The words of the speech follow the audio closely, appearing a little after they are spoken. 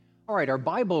All right, our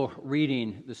Bible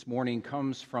reading this morning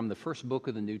comes from the first book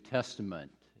of the New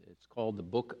Testament. It's called the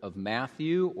book of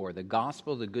Matthew, or the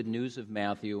Gospel, the Good News of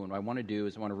Matthew. And what I want to do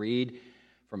is I want to read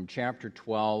from chapter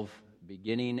 12,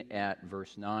 beginning at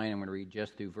verse 9. I'm going to read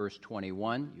just through verse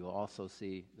 21. You'll also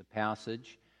see the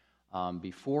passage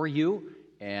before you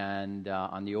and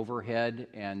on the overhead.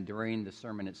 And during the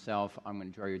sermon itself, I'm going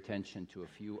to draw your attention to a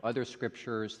few other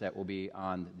scriptures that will be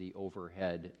on the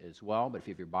overhead as well. But if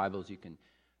you have your Bibles, you can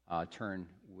turn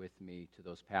with me to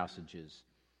those passages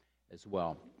as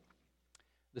well.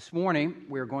 This morning,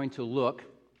 we're going to look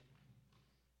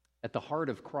at the heart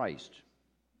of Christ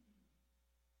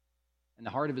and the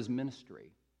heart of his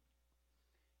ministry.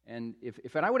 And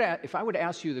if I would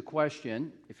ask you the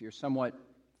question, if you're somewhat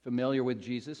familiar with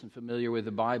Jesus and familiar with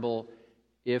the Bible,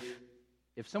 if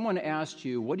someone asked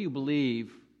you, what do you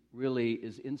believe really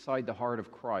is inside the heart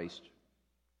of Christ?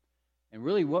 And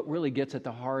really, what really gets at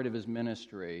the heart of his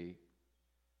ministry,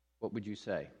 what would you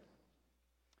say?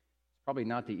 It's probably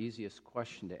not the easiest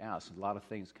question to ask. A lot of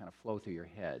things kind of flow through your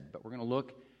head. But we're going to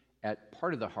look at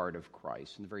part of the heart of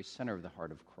Christ, in the very center of the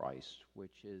heart of Christ,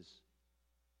 which is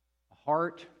a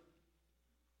heart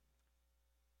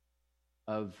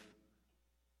of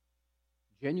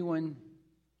genuine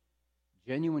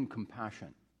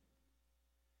compassion.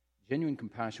 Genuine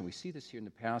compassion. We see this here in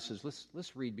the passage.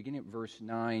 Let's read, beginning at verse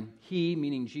 9. He,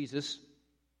 meaning Jesus,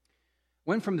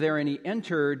 went from there and he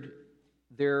entered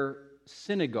their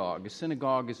synagogue. A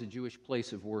synagogue is a Jewish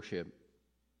place of worship.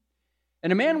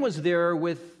 And a man was there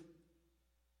with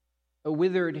a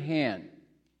withered hand.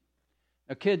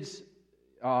 Now, kids,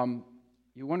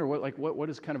 you wonder what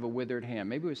is kind of a withered hand?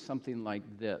 Maybe it was something like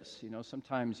this. You know,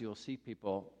 sometimes you'll see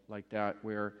people like that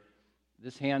where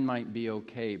this hand might be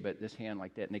okay, but this hand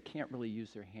like that, and they can't really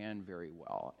use their hand very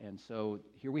well. And so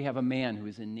here we have a man who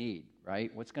is in need,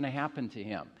 right? What's going to happen to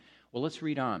him? Well, let's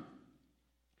read on.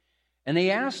 And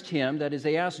they asked him, that is,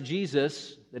 they asked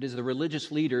Jesus, that is, the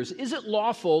religious leaders, is it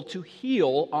lawful to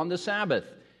heal on the Sabbath?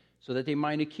 So that they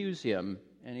might accuse him.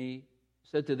 And he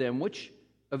said to them, which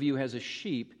of you has a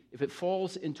sheep, if it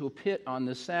falls into a pit on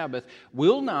the Sabbath,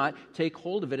 will not take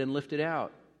hold of it and lift it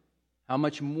out? How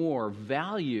much more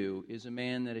value is a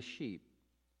man than a sheep?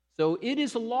 So it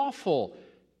is lawful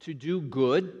to do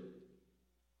good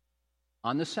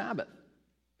on the Sabbath.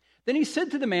 Then he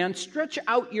said to the man, stretch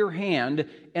out your hand.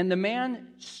 And the man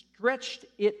stretched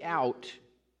it out,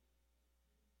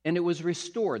 and it was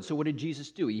restored. So what did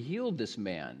Jesus do? He healed this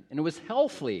man, and it was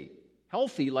healthy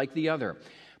like the other.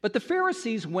 But the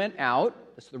Pharisees went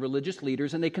out, that's the religious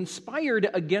leaders, and they conspired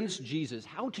against Jesus,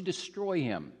 how to destroy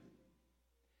him.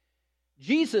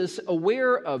 Jesus,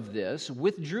 aware of this,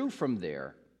 withdrew from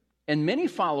there, and many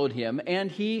followed him,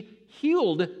 and he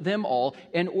healed them all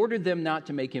and ordered them not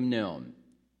to make him known.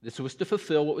 This was to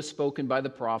fulfill what was spoken by the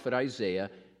prophet Isaiah.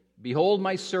 Behold,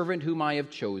 my servant whom I have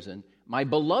chosen, my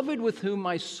beloved with whom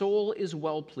my soul is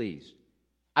well pleased.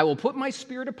 I will put my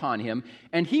spirit upon him,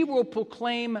 and he will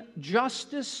proclaim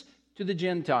justice to the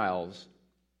Gentiles.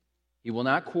 He will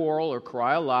not quarrel or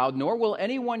cry aloud, nor will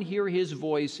anyone hear his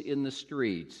voice in the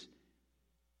streets.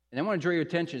 And I want to draw your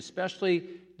attention, especially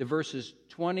to verses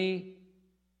 20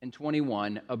 and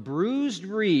 21. A bruised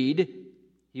reed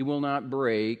he will not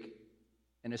break,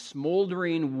 and a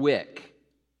smoldering wick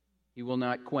he will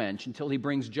not quench, until he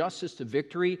brings justice to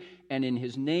victory, and in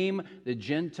his name the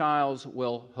Gentiles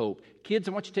will hope. Kids,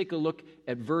 I want you to take a look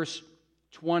at verse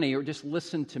 20, or just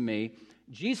listen to me.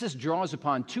 Jesus draws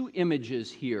upon two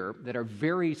images here that are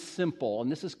very simple,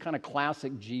 and this is kind of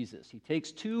classic Jesus. He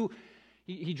takes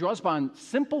He draws upon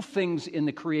simple things in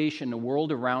the creation, the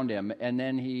world around him, and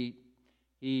then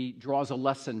he draws a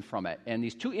lesson from it. And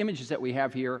these two images that we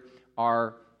have here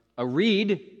are a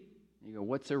reed. You go,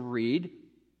 what's a reed?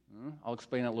 I'll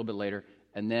explain that a little bit later.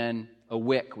 And then a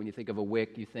wick. When you think of a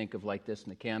wick, you think of like this in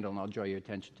the candle, and I'll draw your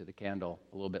attention to the candle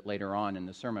a little bit later on in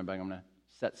the sermon, but I'm going to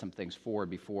set some things forward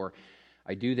before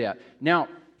I do that. Now,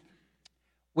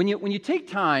 when you take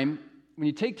time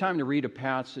to read a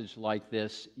passage like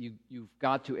this, you've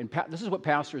got to, and this is what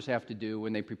pastors have to do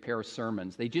when they prepare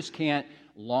sermons. They just can't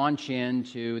launch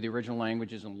into the original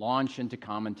languages and launch into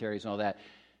commentaries and all that.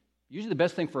 Usually the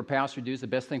best thing for a pastor to do is the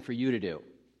best thing for you to do.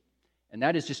 And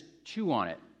that is just chew on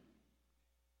it.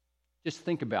 Just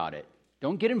think about it.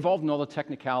 Don't get involved in all the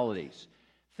technicalities.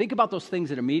 Think about those things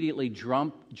that immediately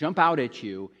jump out at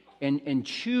you and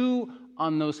chew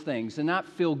on those things and not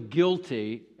feel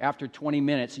guilty after 20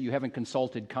 minutes that you haven't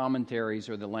consulted commentaries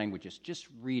or the languages. Just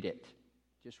read it.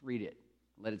 Just read it.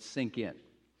 Let it sink in.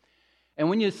 And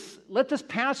when you let this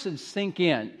passage sink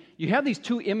in, you have these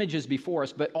two images before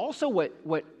us, but also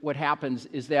what happens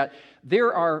is that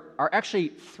there are actually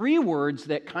three words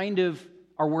that kind of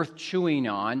are worth chewing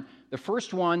on. The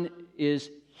first one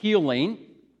is healing.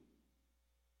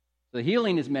 The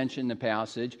healing is mentioned in the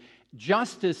passage.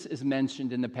 Justice is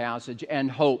mentioned in the passage, and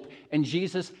hope. And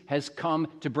Jesus has come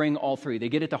to bring all three. They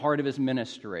get at the heart of his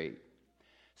ministry.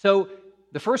 So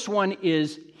the first one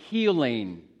is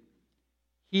healing.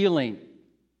 Healing.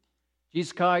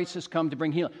 Jesus Christ has come to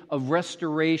bring healing, of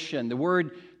restoration. The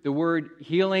word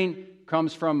healing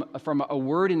comes from a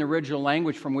word in the original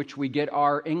language from which we get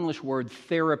our English word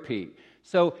therapy.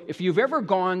 So if you've ever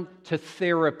gone to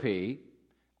therapy,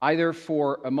 either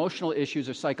for emotional issues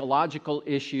or psychological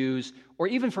issues, or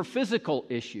even for physical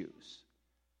issues,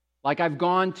 like I've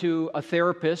gone to a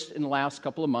therapist in the last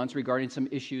couple of months regarding some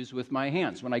issues with my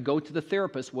hands. When I go to the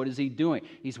therapist, what is he doing?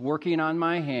 He's working on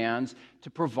my hands to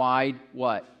provide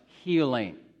what?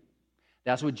 Healing.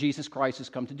 That's what Jesus Christ has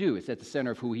come to do. It's at the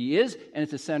center of who he is, and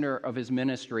it's the center of his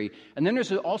ministry. And then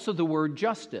there's also the word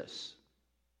justice.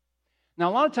 Now,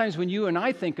 a lot of times when you and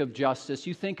I think of justice,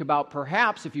 you think about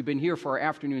perhaps, if you've been here for our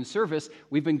afternoon service,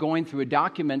 we've been going through a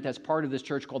document that's part of this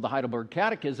church called the Heidelberg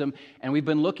Catechism, and we've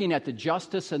been looking at the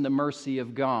justice and the mercy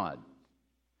of God.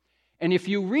 And if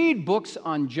you read books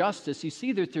on justice, you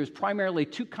see that there's primarily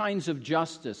two kinds of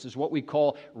justice. There's what we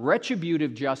call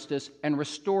retributive justice and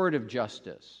restorative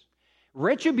justice.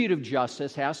 Retributive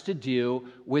justice has to do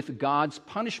with God's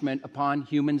punishment upon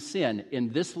human sin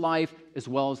in this life as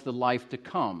well as the life to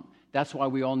come. That's why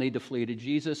we all need to flee to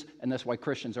Jesus, and that's why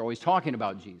Christians are always talking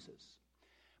about Jesus.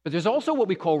 But there's also what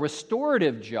we call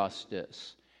restorative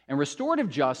justice. And restorative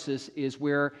justice is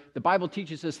where the Bible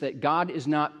teaches us that God is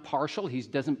not partial. He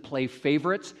doesn't play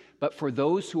favorites. But for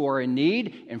those who are in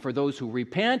need, and for those who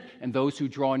repent, and those who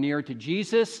draw near to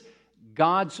Jesus,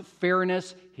 God's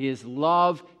fairness, his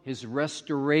love, his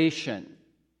restoration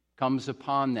comes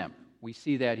upon them. We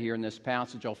see that here in this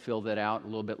passage. I'll fill that out a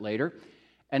little bit later.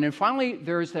 And then finally,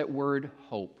 there's that word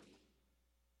hope.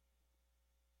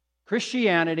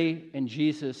 Christianity and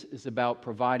Jesus is about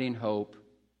providing hope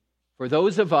for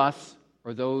those of us,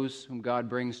 or those whom God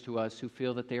brings to us, who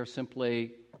feel that they are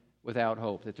simply without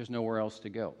hope, that there's nowhere else to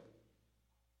go.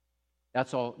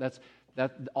 That's all.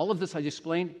 All of this I just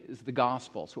explained is the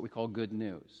gospel. It's what we call good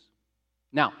news.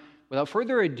 Now, without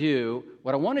further ado,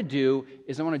 what I want to do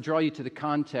is I want to draw you to the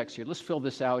context here. Let's fill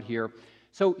this out here.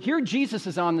 So here Jesus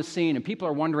is on the scene, and people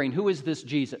are wondering, who is this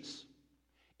Jesus?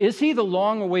 Is he the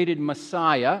long-awaited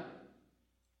Messiah,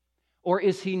 or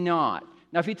is he not?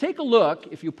 Now, if you take a look,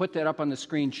 if you put that up on the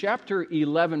screen, chapter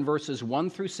 11, verses 1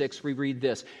 through 6, we read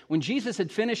this. When Jesus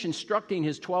had finished instructing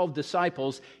his 12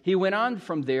 disciples, he went on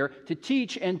from there to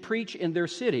teach and preach in their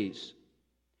cities.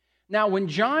 Now, when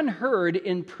John heard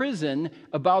in prison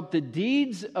about the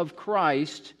deeds of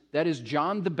Christ, that is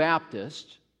John the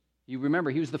Baptist, you remember,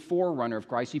 he was the forerunner of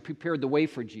Christ. He prepared the way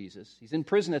for Jesus. He's in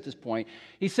prison at this point.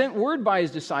 He sent word by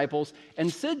his disciples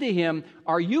and said to him,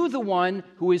 "Are you the one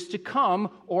who is to come,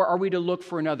 or are we to look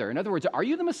for another?" In other words, are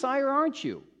you the Messiah or aren't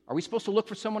you? Are we supposed to look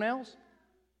for someone else?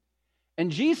 And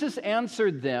Jesus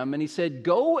answered them, and he said,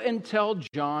 "Go and tell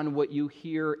John what you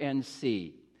hear and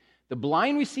see. The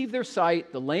blind receive their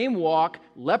sight, the lame walk,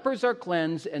 lepers are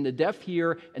cleansed, and the deaf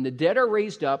hear, and the dead are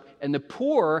raised up, and the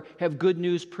poor have good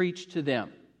news preached to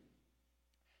them."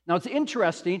 Now, it's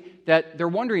interesting that they're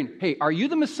wondering, hey, are you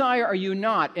the Messiah or are you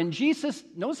not? And Jesus,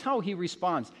 notice how he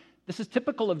responds. This is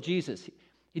typical of Jesus.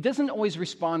 He doesn't always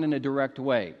respond in a direct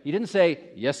way. He didn't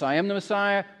say, yes, I am the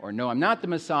Messiah, or no, I'm not the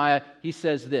Messiah. He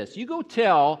says this, you go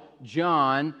tell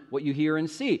John what you hear and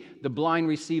see. The blind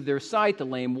receive their sight, the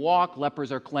lame walk,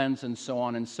 lepers are cleansed, and so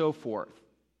on and so forth.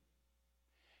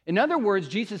 In other words,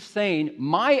 Jesus is saying,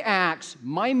 my acts,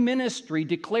 my ministry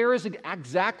declares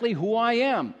exactly who I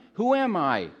am. Who am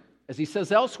I? As he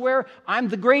says elsewhere, I'm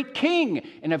the great king,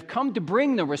 and have come to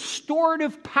bring the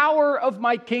restorative power of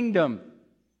my kingdom.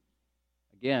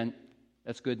 Again,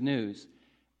 that's good news.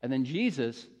 And then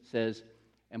Jesus says,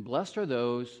 and blessed are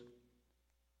those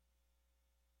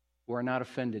who are not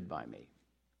offended by me.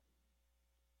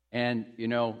 And,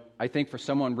 I think for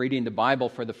someone reading the Bible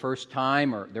for the first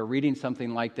time, or they're reading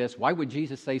something like this, why would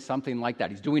Jesus say something like that?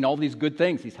 He's doing all these good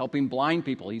things. He's helping blind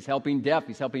people. He's helping deaf.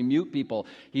 He's helping mute people.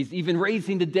 He's even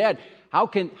raising the dead. How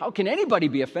can anybody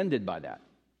be offended by that?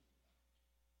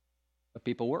 But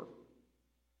people were.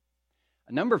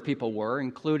 A number of people were,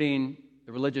 including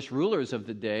the religious rulers of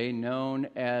the day known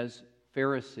as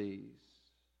Pharisees.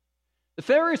 The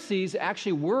Pharisees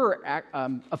actually were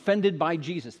offended by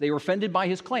Jesus. They were offended by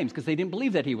his claims because they didn't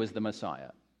believe that he was the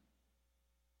Messiah.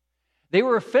 They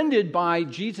were offended by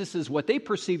Jesus' what they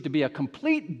perceived to be a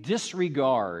complete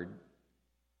disregard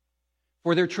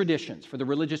for their traditions, for the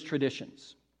religious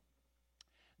traditions.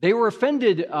 They were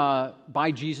offended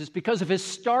by Jesus because of his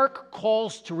stark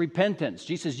calls to repentance.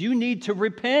 Jesus says, you need to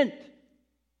repent.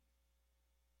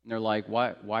 And they're like,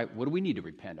 why? What do we need to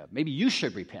repent of? Maybe you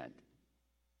should repent.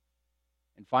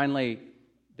 And finally,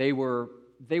 they were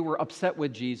upset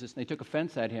with Jesus, and they took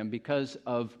offense at him because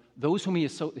of those whom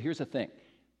here's the thing,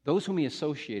 those whom he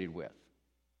associated with.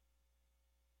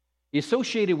 He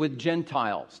associated with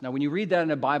Gentiles. Now, when you read that in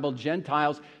the Bible,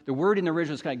 Gentiles, the word in the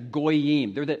original is kind of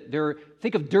goyim.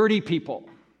 Think of dirty people.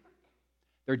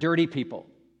 They're dirty people.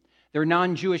 They're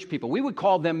non-Jewish people. We would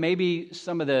call them maybe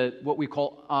some of what we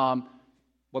call,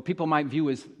 what people might view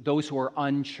as those who are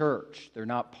unchurched. They're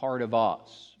not part of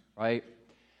us, right?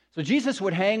 So Jesus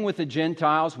would hang with the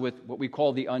Gentiles, with what we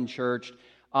call the unchurched.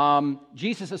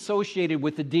 Jesus associated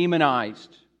with the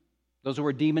demonized, those who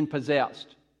were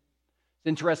demon-possessed. It's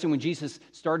interesting, when Jesus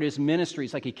started his ministry,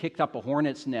 it's like he kicked up a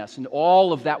hornet's nest, and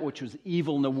all of that which was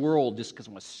evil in the world just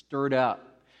was stirred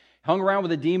up. He hung around with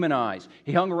the demonized.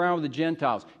 He hung around with the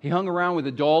Gentiles. He hung around with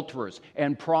adulterers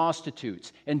and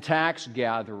prostitutes and tax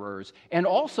gatherers and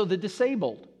also the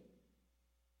disabled.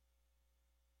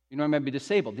 You know what I mean by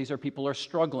disabled? These are people who are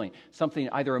struggling, something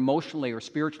either emotionally or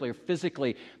spiritually or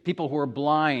physically, people who are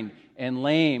blind and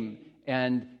lame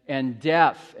and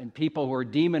deaf, and people who are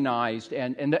demonized,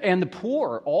 and the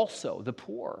poor also, the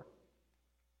poor.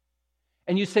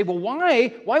 And you say, well,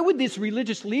 why would these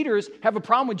religious leaders have a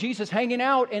problem with Jesus hanging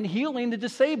out and healing the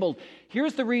disabled?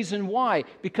 Here's the reason why.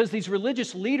 Because these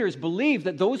religious leaders believe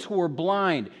that those who are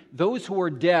blind, those who are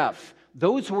deaf,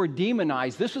 those who are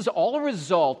demonized, this was all a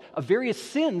result of various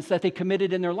sins that they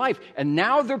committed in their life. And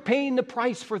now they're paying the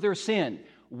price for their sin.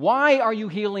 Why are you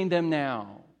healing them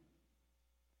now?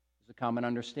 A common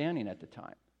understanding at the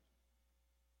time.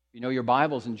 You know your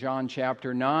Bibles, in John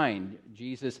chapter 9,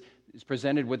 Jesus is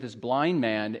presented with this blind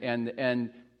man,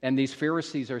 and these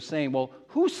Pharisees are saying, well,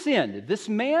 who sinned, this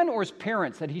man or his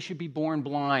parents, that he should be born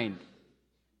blind?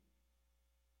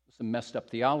 Some messed up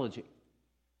theology,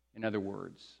 in other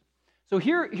words. So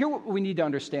here what we need to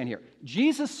understand here.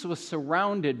 Jesus was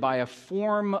surrounded by a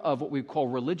form of what we call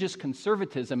religious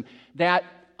conservatism that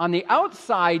on the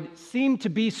outside seemed to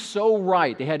be so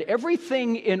right. They had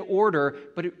everything in order,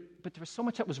 but there was so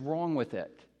much that was wrong with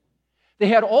it. They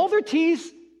had all their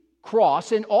T's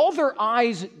crossed and all their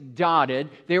I's dotted.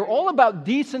 They were all about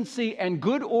decency and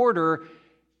good order,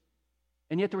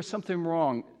 and yet there was something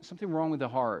wrong with the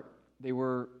heart. They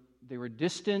were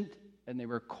distant, and they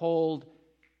were cold,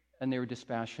 and they were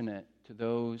dispassionate to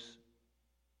those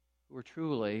who were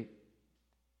truly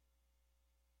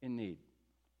in need.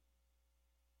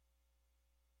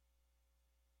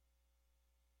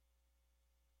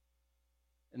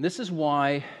 And this is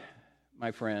why,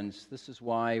 my friends, this is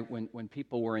why when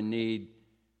people were in need,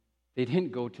 they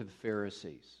didn't go to the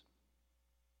Pharisees.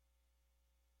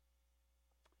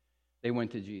 They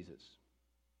went to Jesus.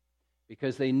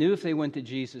 Because they knew if they went to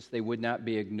Jesus, they would not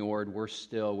be ignored. Worse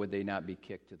still, would they not be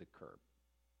kicked to the curb?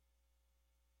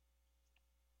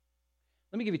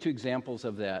 Let me give you two examples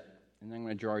of that, and then I'm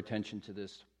going to draw our attention to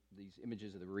these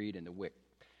images of the reed and the wick.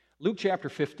 Luke chapter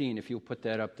 15, if you'll put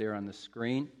that up there on the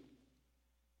screen.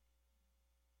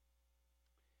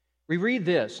 We read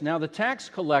this. Now the tax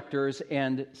collectors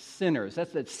and sinners,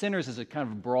 that sinners is a kind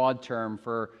of broad term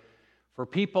for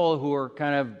people who are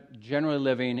kind of generally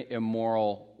living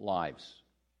immoral lives.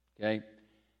 Okay?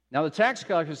 Now the tax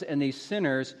collectors and these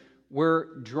sinners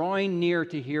were drawing near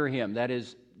to hear him, that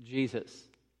is, Jesus.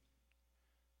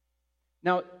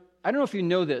 Now, I don't know if you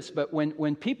know this, but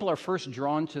when people are first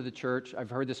drawn to the church,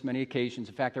 I've heard this many occasions.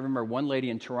 In fact, I remember one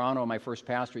lady in Toronto, my first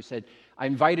pastor, said, I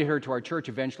invited her to our church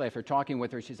eventually after talking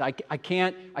with her. She said, I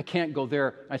can't go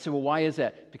there. I said, well, why is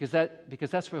that? Because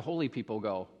that's where holy people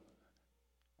go.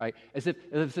 Right? As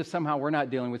if somehow we're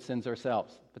not dealing with sins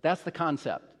ourselves. But that's the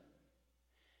concept.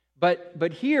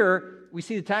 But here, we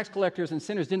see the tax collectors and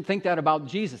sinners didn't think that about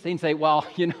Jesus. They didn't say, well,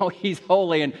 he's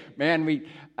holy, and man,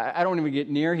 I don't even get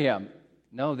near him.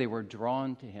 No, they were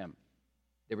drawn to him.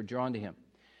 They were drawn to him.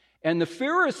 And the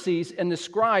Pharisees and the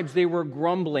scribes, they were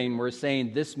grumbling, were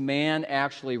saying, this man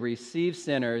actually receives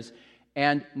sinners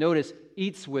and, notice,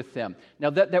 eats with them. Now,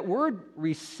 that word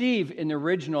receive in the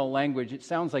original language, it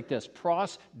sounds like this,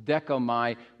 pros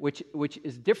dekomai, which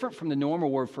is different from the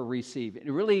normal word for receive.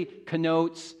 It really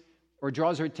connotes or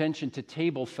draws our attention to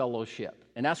table fellowship.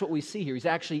 And that's what we see here. He's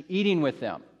actually eating with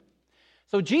them.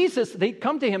 So Jesus, they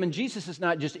come to him, and Jesus is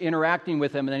not just interacting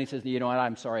with them, and then he says, you know what,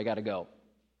 I'm sorry, I got to go.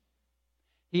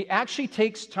 He actually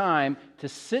takes time to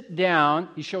sit down.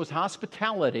 He shows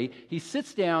hospitality. He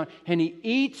sits down and he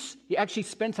eats. He actually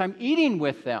spends time eating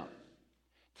with them.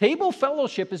 Table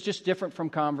fellowship is just different from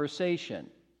conversation.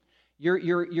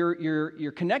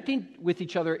 You're connecting with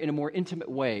each other in a more intimate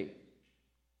way.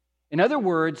 In other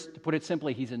words, to put it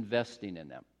simply, he's investing in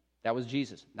them. That was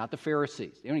Jesus, not the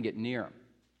Pharisees. They don't get near him.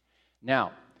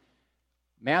 Now,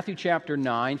 Matthew chapter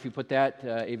 9, if you put that,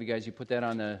 Avi guys, you put that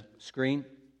on the screen.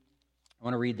 I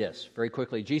want to read this very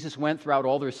quickly. Jesus went throughout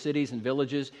all their cities and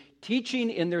villages, teaching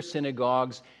in their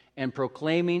synagogues and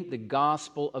proclaiming the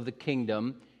gospel of the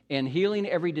kingdom and healing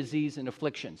every disease and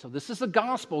affliction. So this is the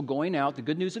gospel going out, the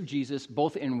good news of Jesus,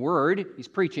 both in word, he's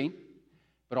preaching,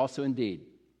 but also in deed,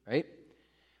 right?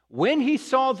 When he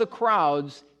saw the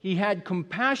crowds, he had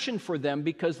compassion for them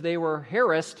because they were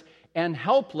harassed and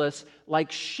helpless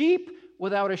like sheep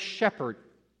without a shepherd.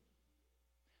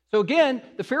 So again,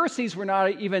 the Pharisees were not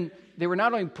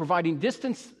only providing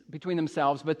distance between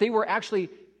themselves, but they were actually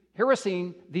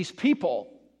harassing these people,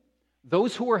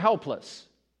 those who were helpless.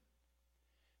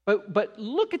 But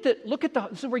look at the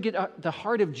this is where we get the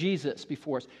heart of Jesus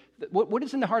before us. What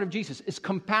is in the heart of Jesus is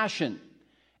compassion.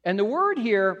 And the word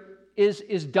here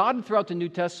is dotted throughout the New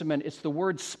Testament. It's the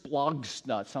word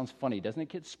splagstna. It sounds funny, doesn't it,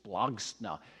 kids?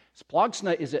 Splagstna.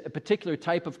 Splagstna is a particular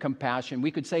type of compassion.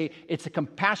 We could say it's a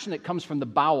compassion that comes from the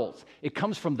bowels. It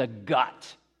comes from the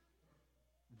gut.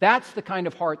 That's the kind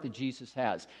of heart that Jesus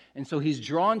has. And so he's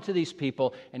drawn to these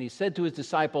people, and he said to his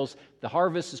disciples, the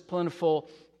harvest is plentiful,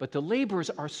 but the laborers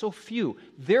are so few.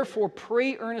 Therefore,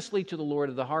 pray earnestly to the Lord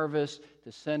of the harvest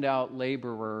to send out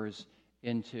laborers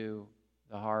into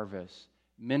the harvest.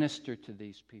 Minister to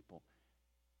these people.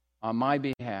 On my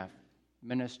behalf,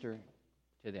 minister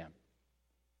to them.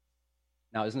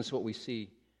 Now, isn't this what we see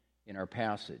in our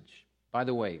passage? By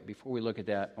the way, before we look at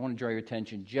that, I want to draw your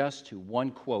attention just to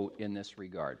one quote in this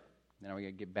regard. Now we're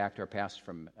going to get back to our passage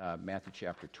from Matthew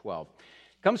chapter 12.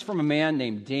 It comes from a man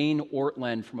named Dane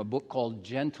Ortland from a book called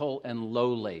Gentle and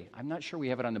Lowly. I'm not sure we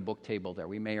have it on the book table there.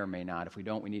 We may or may not. If we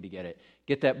don't, we need to get it.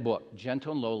 Get that book,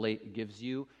 Gentle and Lowly. It gives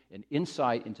you an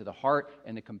insight into the heart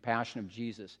and the compassion of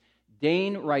Jesus.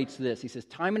 Dane writes this. He says,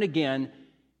 time and again,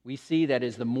 we see that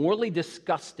as the morally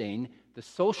disgusting, the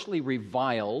socially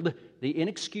reviled, the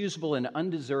inexcusable and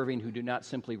undeserving who do not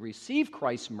simply receive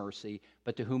Christ's mercy,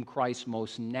 but to whom Christ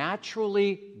most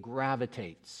naturally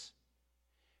gravitates.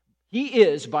 He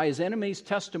is, by his enemy's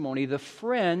testimony, the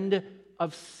friend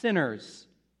of sinners.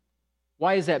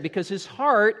 Why is that? Because his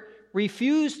heart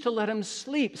refused to let him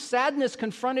sleep. Sadness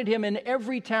confronted him in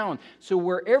every town. So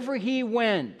wherever he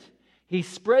went, he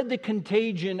spread the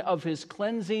contagion of his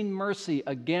cleansing mercy,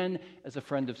 again as a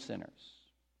friend of sinners.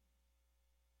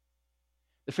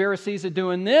 The Pharisees are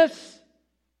doing this.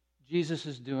 Jesus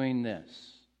is doing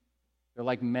this. They're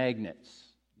like magnets.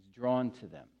 He's drawn to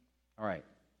them. All right.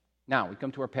 Now, we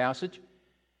come to our passage,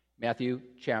 Matthew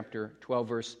chapter 12,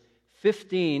 verse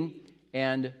 15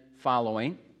 and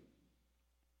following.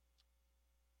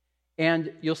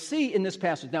 And you'll see in this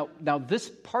passage, now this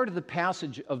part of the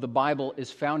passage of the Bible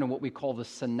is found in what we call the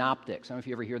synoptics. I don't know if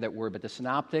you ever hear that word, but the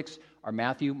synoptics are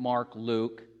Matthew, Mark,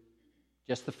 Luke,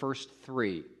 just the first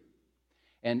three.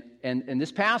 And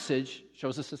this passage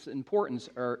shows us its importance,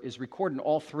 or is recorded in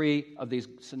all three of these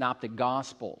synoptic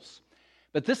gospels.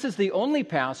 But this is the only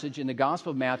passage in the Gospel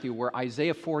of Matthew where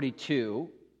Isaiah 42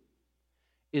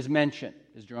 is mentioned,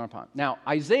 is drawn upon. Now,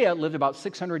 Isaiah lived about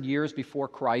 600 years before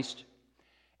Christ,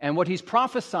 and what he's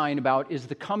prophesying about is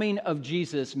the coming of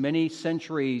Jesus many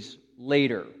centuries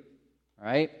later,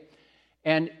 right?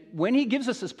 And when he gives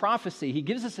us this prophecy, he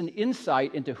gives us an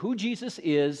insight into who Jesus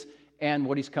is and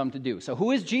what he's come to do. So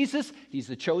who is Jesus? He's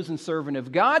the chosen servant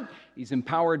of God. He's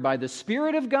empowered by the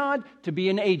Spirit of God to be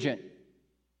an agent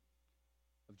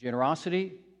of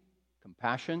generosity,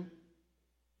 compassion,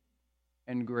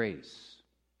 and grace.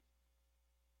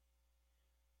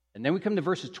 And then we come to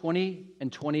verses 20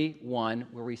 and 21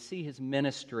 where we see his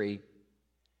ministry.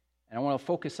 And I want to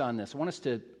focus on this. I want us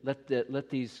to let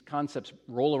these concepts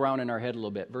roll around in our head a little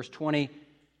bit. Verse 20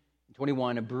 and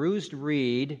 21, a bruised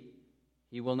reed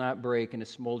he will not break, and a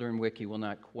smoldering wick he will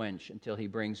not quench until he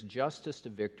brings justice to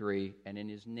victory, and in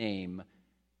his name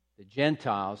the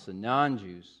Gentiles, the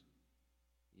non-Jews,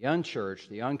 the unchurched,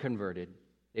 the unconverted,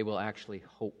 they will actually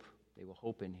hope. They will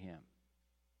hope in him.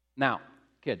 Now,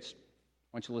 kids,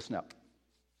 I want you to listen up.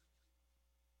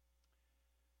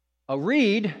 A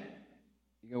reed,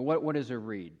 you know, what is a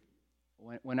reed?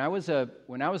 When I was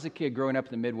a kid growing up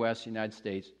in the Midwest, United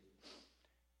States,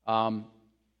 it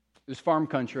was farm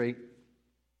country.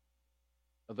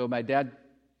 Although my dad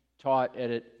taught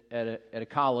at a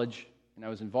college, and I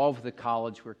was involved with the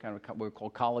college, we were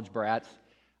called college brats.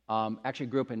 Actually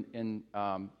grew up in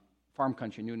farm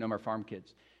country, knew a number of farm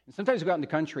kids. And sometimes we go out in the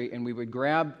country and we would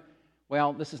grab,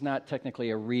 well, this is not technically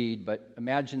a reed, but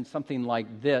imagine something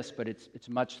like this, but it's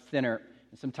much thinner.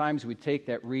 And sometimes we'd take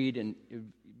that reed and it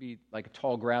would be like a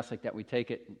tall grass like that. We'd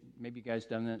take it, maybe you guys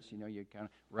done this, you kind of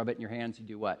rub it in your hands, you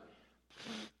do what?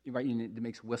 It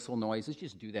makes whistle noises.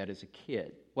 Just do that as a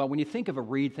kid. Well, when you think of a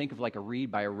reed, think of like a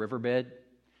reed by a riverbed.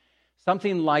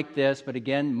 Something like this, but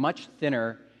again, much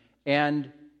thinner.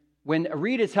 And when a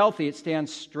reed is healthy, it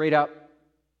stands straight up.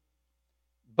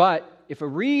 But if a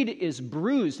reed is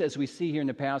bruised, as we see here in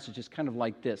the passage, it's kind of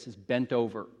like this, it's bent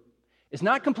over. It's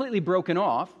not completely broken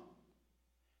off,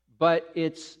 but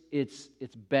it's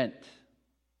bent.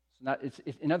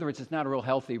 In other words, it's not a real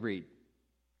healthy reed.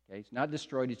 Okay? It's not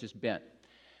destroyed, it's just bent.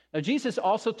 Now, Jesus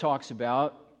also talks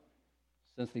about,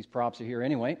 since these props are here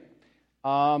anyway,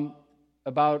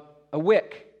 about a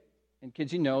wick. And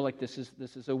kids, like this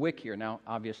is a wick here. Now,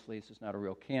 obviously, this is not a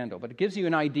real candle, but it gives you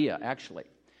an idea, actually.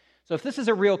 So if this is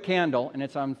a real candle and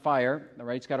it's on fire, all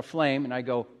right, it's got a flame, and I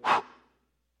go,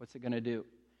 what's it going to do?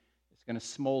 It's going to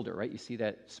smolder, right? You see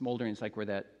that smoldering is like where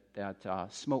that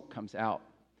smoke comes out.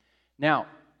 Now,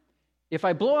 if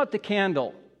I blow out the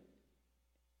candle,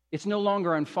 it's no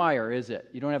longer on fire, is it?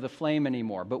 You don't have the flame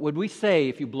anymore. But would we say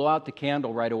if you blow out the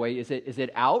candle right away, is it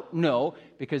out? No,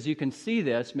 because you can see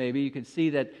this. Maybe you can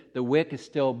see that the wick is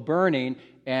still burning,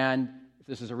 and if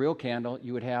this is a real candle,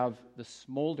 you would have the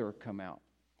smolder come out.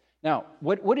 Now,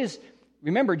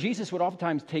 remember, Jesus would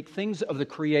oftentimes take things of the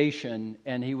creation,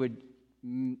 and he would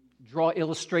draw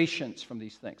illustrations from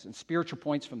these things and spiritual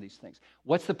points from these things.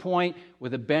 What's the point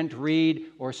with a bent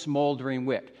reed or a smoldering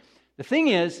wick? The thing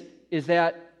is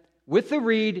that with the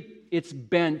reed, it's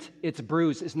bent, it's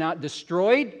bruised. It's not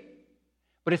destroyed,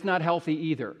 but it's not healthy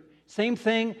either. Same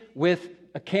thing with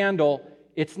a candle.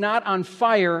 It's not on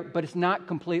fire, but it's not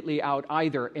completely out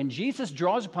either. And Jesus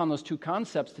draws upon those two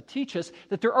concepts to teach us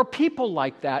that there are people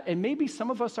like that, and maybe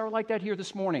some of us are like that here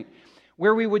this morning,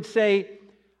 where we would say,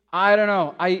 I don't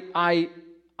know,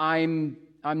 I'm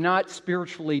not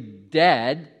spiritually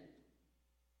dead,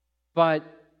 but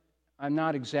I'm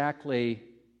not exactly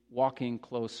walking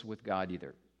close with God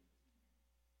either.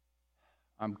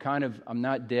 I'm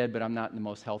not dead, but I'm not in the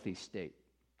most healthy state.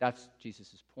 That's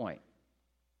Jesus' point.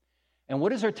 And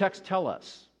what does our text tell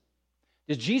us?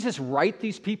 Does Jesus write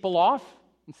these people off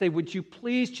and say, would you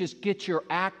please just get your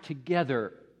act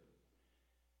together?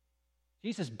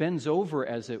 Jesus bends over,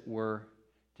 as it were,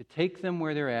 to take them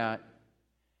where they're at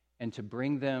and to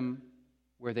bring them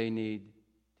where they need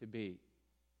to be.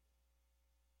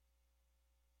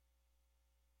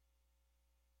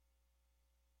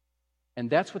 And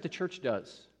that's what the church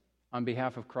does on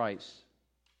behalf of Christ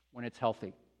when it's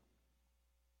healthy.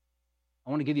 I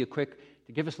want to give you to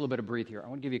give us a little bit of breathe here, I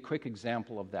want to give you a quick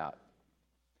example of that.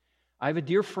 I have a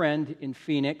dear friend in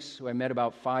Phoenix who I met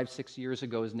about 5-6 years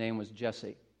ago. His name was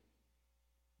Jesse.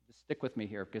 Just stick with me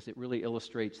here because it really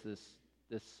illustrates this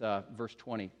verse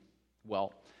 20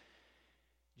 well.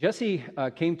 Jesse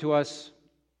came to us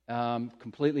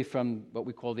completely from what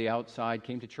we call the outside,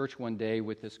 came to church one day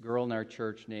with this girl in our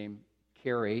church named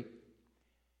Carrie.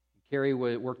 Carrie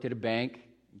worked at a bank.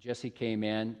 Jesse came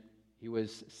in. He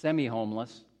was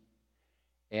semi-homeless.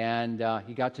 And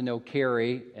he got to know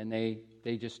Carrie, and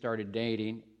they just started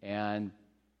dating. And,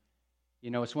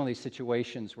 it's one of these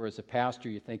situations where as a pastor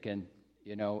you're thinking,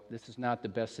 this is not the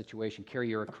best situation. Carrie,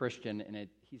 you're a Christian, and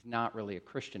he's not really a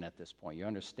Christian at this point. You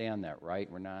understand that, right?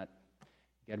 You got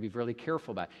to be really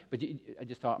careful about it. But I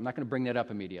just thought, I'm not going to bring that up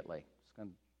immediately. Just going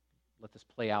to let this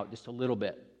play out just a little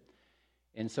bit.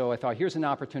 And so I thought, here's an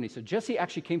opportunity. So Jesse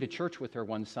actually came to church with her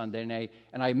one Sunday,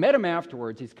 and I met him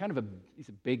afterwards. He's he's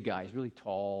a big guy. He's really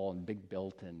tall and big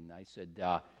built. And I said,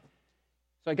 so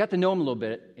I got to know him a little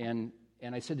bit, and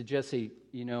I said to Jesse,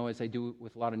 as I do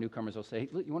with a lot of newcomers, I'll say,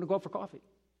 hey, you want to go out for coffee?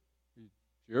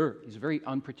 Sure. He's a very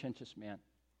unpretentious man.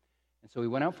 And so we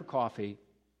went out for coffee,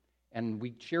 and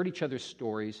we shared each other's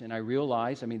stories, and I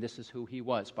realized, this is who he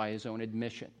was by his own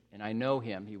admission. And I know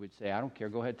him. He would say, I don't care.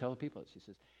 Go ahead, tell the people this. He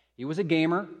says, he was a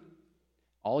gamer.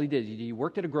 All he did, he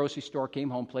worked at a grocery store, came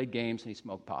home, played games, and he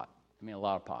smoked pot. A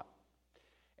lot of pot.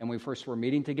 And when we first were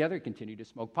meeting together, he continued to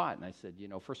smoke pot. And I said,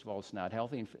 first of all, it's not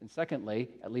healthy. And secondly,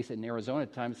 at least in Arizona at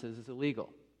the time, it says it's illegal.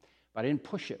 But I didn't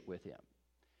push it with him.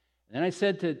 And then I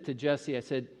said to Jesse, I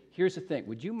said, here's the thing.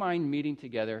 Would you mind meeting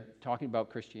together, talking about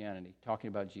Christianity, talking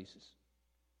about Jesus?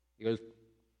 He goes,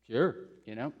 sure.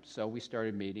 So we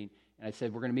started meeting. And I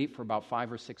said, we're going to meet for about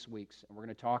 5 or 6 weeks, and we're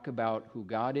going to talk about who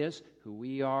God is, who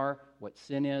we are, what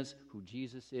sin is, who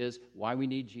Jesus is, why we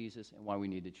need Jesus, and why we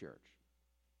need the church.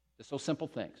 Just so simple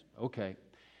things. Okay.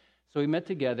 So we met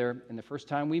together, and the first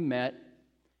time we met,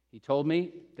 He told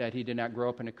me that he did not grow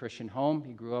up in a Christian home.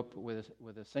 He grew up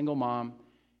with a single mom,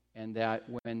 and that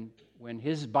when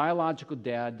his biological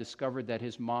dad discovered that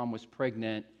his mom was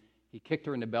pregnant, he kicked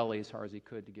her in the belly as hard as he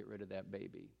could to get rid of that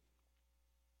baby.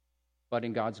 But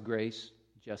in God's grace,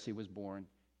 Jesse was born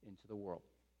into the world.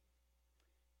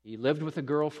 He lived with a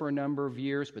girl for a number of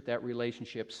years, but that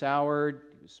relationship soured.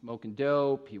 He was smoking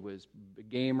dope. He was a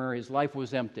gamer. His life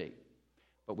was empty.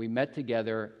 But we met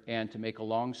together, and to make a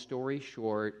long story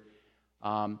short,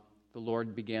 the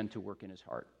Lord began to work in his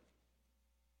heart.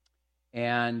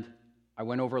 And I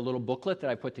went over a little booklet that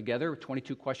I put together with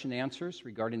 22 question answers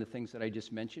regarding the things that I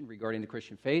just mentioned, regarding the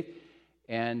Christian faith.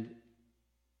 And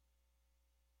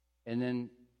then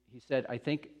he said, I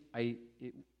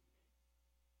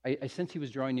sensed he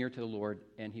was drawing near to the Lord,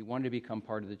 and he wanted to become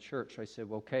part of the church. So I said,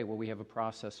 okay, well, we have a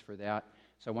process for that.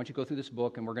 So I want you to go through this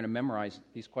book, and we're going to memorize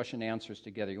these question and answers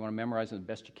together. You want to memorize them the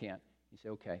best you can. He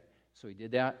said, okay. So he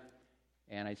did that,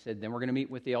 and I said, then we're going to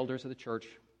meet with the elders of the church,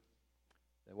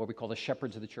 what we call the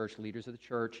shepherds of the church, leaders of the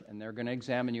church, and they're going to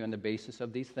examine you on the basis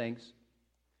of these things.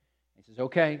 He says,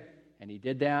 okay, and he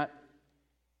did that,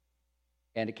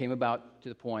 and it came about to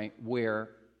the point where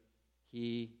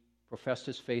he professed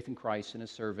his faith in Christ in a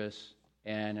service,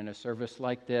 and in a service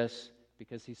like this,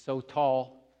 because he's so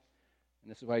tall, and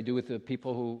this is what I do with the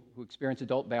people who experience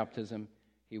adult baptism,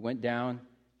 he went down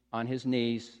on his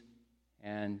knees,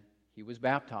 and he was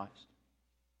baptized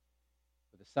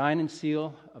with a sign and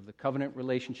seal of the covenant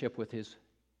relationship with his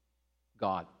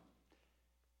God.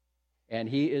 And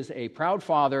he is a proud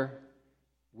father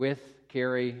with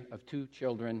Carrie of 2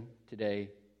 children today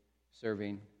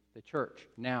serving the church.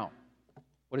 Now,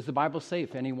 what does the Bible say?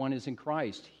 If anyone is in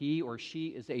Christ, he or she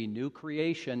is a new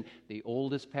creation. The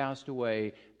old has passed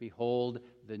away. Behold,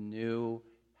 the new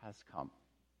has come.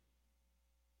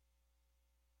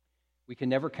 We can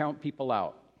never count people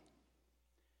out.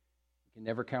 We can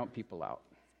never count people out,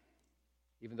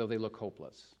 even though they look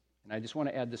hopeless. And I just want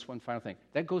to add this one final thing.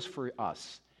 That goes for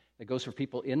us. That goes for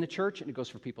people in the church, and it goes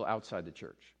for people outside the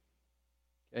church.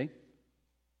 Okay?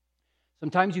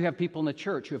 Sometimes you have people in the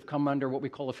church who have come under what we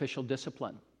call official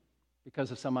discipline because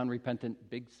of some unrepentant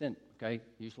big sin, okay?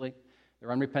 Usually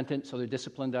they're unrepentant, so they're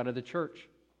disciplined out of the church.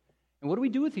 And what do we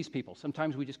do with these people?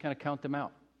 Sometimes we just kind of count them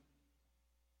out.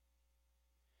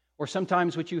 Or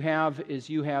sometimes what you have is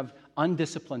you have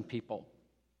undisciplined people,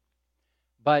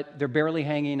 but they're barely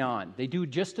hanging on. They do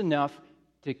just enough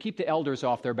to keep the elders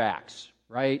off their backs,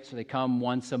 right? So they come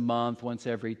once a month, once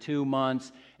every 2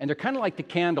 months, and they're kind of like the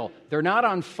candle. They're not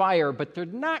on fire, but they're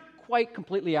not quite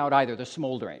completely out either. They're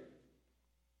smoldering.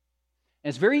 And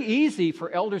it's very easy for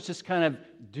elders to just kind of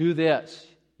do this,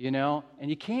 and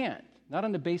you can't, not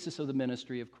on the basis of the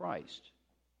ministry of Christ.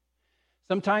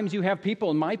 Sometimes you have people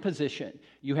in my position.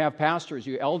 You have pastors,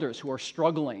 you elders who are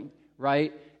struggling,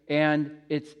 right? And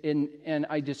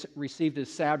I just received a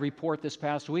sad report this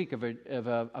past week of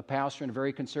a pastor in a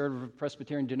very conservative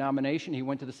Presbyterian denomination. He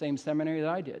went to the same seminary that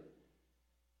I did.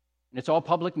 And it's all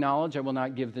public knowledge. I will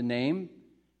not give the name,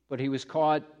 but he was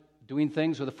caught doing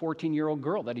things with a 14-year-old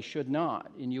girl that he should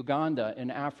not in Uganda, in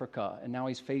Africa, and now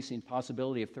he's facing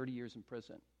possibility of 30 years in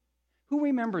prison. Who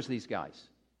remembers these guys?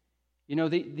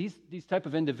 These type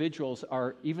of individuals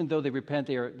are, even though they repent,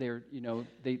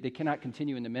 they cannot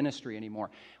continue in the ministry anymore.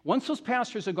 Once those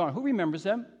pastors are gone, who remembers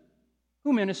them?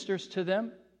 Who ministers to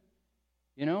them?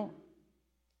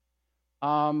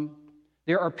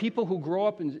 There are people who grow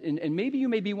up, and maybe you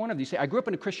may be one of these. Say, I grew up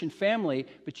in a Christian family,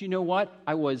 but you know what?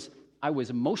 I was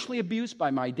emotionally abused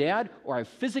by my dad, or I was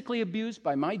physically abused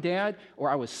by my dad, or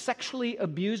I was sexually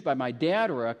abused by my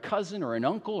dad, or a cousin, or an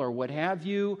uncle, or what have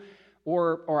you.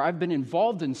 Or I've been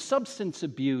involved in substance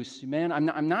abuse. Man,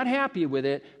 I'm not happy with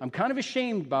it. I'm kind of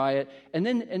ashamed by it. And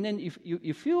then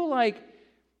you feel like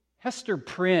Hester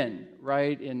Prynne,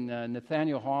 right, in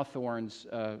Nathaniel Hawthorne's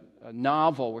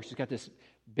novel, where she's got this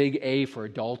big A for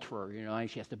adulterer,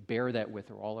 and she has to bear that with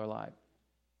her all her life.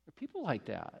 There are people like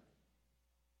that.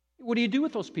 What do you do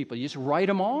with those people? You just write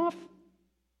them off?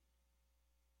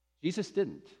 Jesus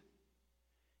didn't.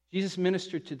 Jesus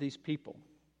ministered to these people.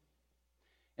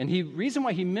 And the reason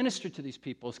why he ministered to these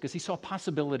people is because he saw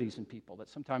possibilities in people that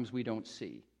sometimes we don't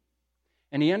see.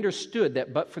 And he understood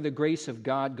that but for the grace of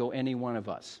God go any one of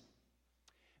us.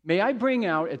 May I bring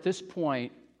out at this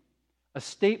point a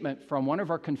statement from one of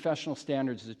our confessional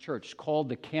standards as a church called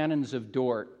the Canons of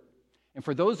Dort. And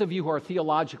for those of you who are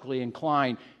theologically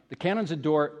inclined, the Canons of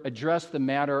Dort address the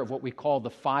matter of what we call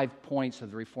the 5 points of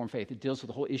the Reformed faith. It deals with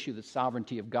the whole issue of the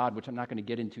sovereignty of God, which I'm not going to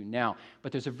get into now.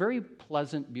 But there's a very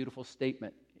pleasant, beautiful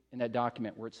statement in that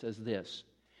document where it says this: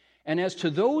 "And as to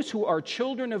those who are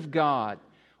children of God,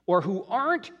 or who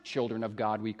aren't children of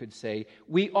God, we could say,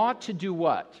 we ought to do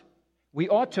what? We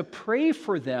ought to pray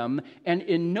for them and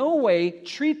in no way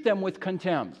treat them with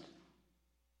contempt,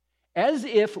 as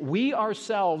if we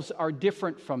ourselves are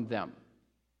different from them.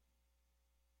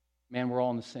 Man, we're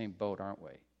all in the same boat, aren't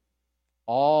we?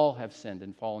 All have sinned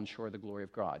and fallen short of the glory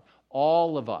of God.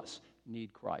 All of us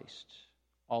need Christ.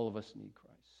 All of us need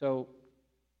Christ. So,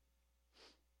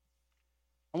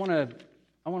 I want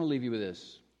to leave you with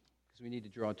this, because we need to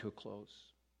draw to a close.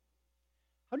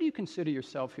 How do you consider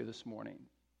yourself here this morning?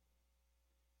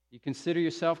 You consider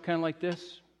yourself kind of like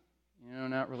this?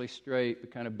 Not really straight,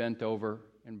 but kind of bent over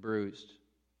and bruised.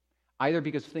 Either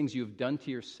because of things you've done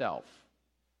to yourself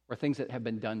or things that have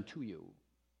been done to you.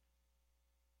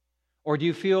 Or do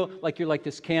you feel like you're like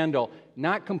this candle,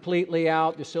 not completely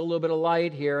out, there's still a little bit of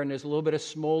light here, and there's a little bit of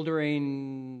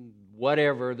smoldering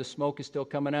whatever, the smoke is still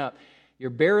coming up. You're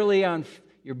barely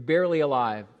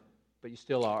alive, but you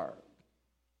still are.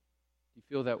 You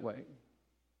feel that way?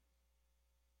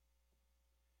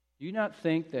 Do you not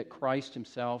think that Christ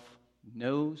himself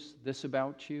knows this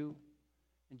about you?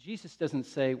 And Jesus doesn't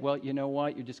say, well, you know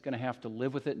what, you're just going to have to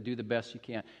live with it and do the best you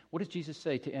can. What does Jesus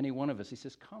say to any one of us? He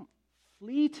says, come,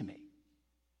 flee to me.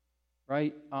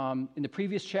 Right? In the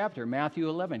previous chapter, Matthew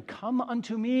 11, come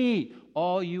unto me,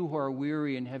 all you who are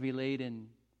weary and heavy laden,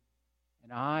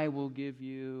 and I will give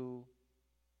you,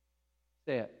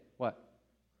 say it, what?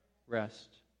 Rest.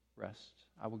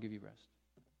 I will give you rest.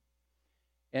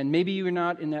 And maybe you're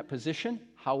not in that position.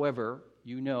 However,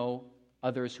 you know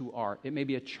others who are. It may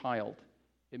be a child.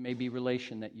 It may be a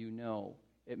relation that you know.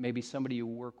 It may be somebody you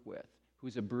work with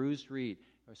who's a bruised reed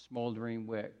or a smoldering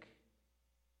wick.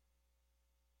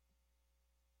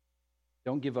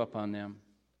 Don't give up on them.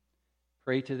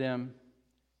 Pray to them.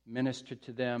 Minister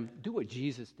to them. Do what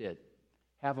Jesus did.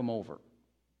 Have them over.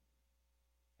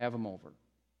 Have them over.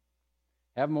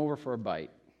 Have them over for a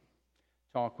bite.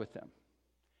 Talk with them.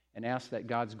 And ask that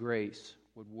God's grace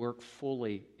would work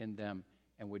fully in them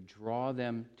and would draw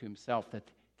them to himself,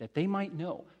 that they might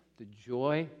know the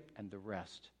joy and the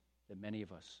rest that many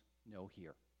of us know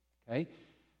here. Okay?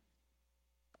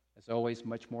 As always,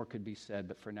 much more could be said,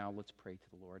 but for now, let's pray to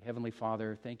the Lord. Heavenly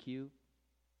Father, thank you.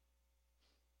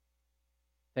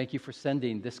 Thank you for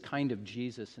sending this kind of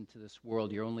Jesus into this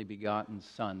world, your only begotten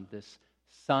Son, this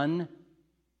Son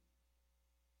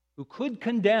who could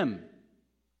condemn,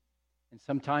 and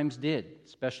sometimes did,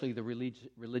 especially the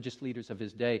religious leaders of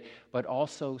his day, but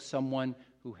also someone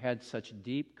who had such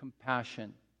deep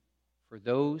compassion for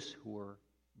those who were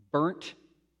burnt,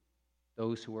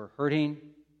 those who were hurting,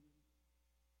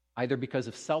 either because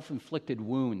of self-inflicted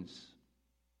wounds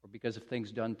or because of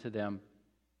things done to them.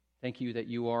 Thank you that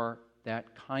you are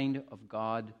that kind of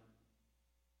God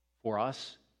for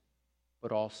us,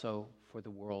 but also for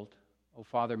the world. Oh,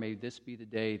 Father, may this be the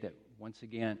day that once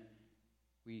again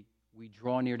we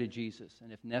draw near to Jesus,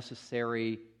 and if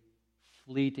necessary,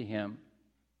 flee to him,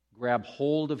 grab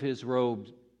hold of his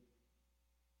robes,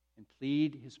 and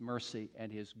plead his mercy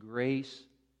and his grace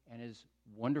and his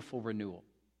wonderful renewal.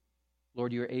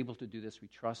 Lord, you are able to do this. We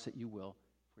trust that you will.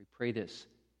 We pray this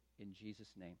in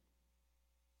Jesus' name.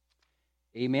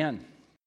 Amen.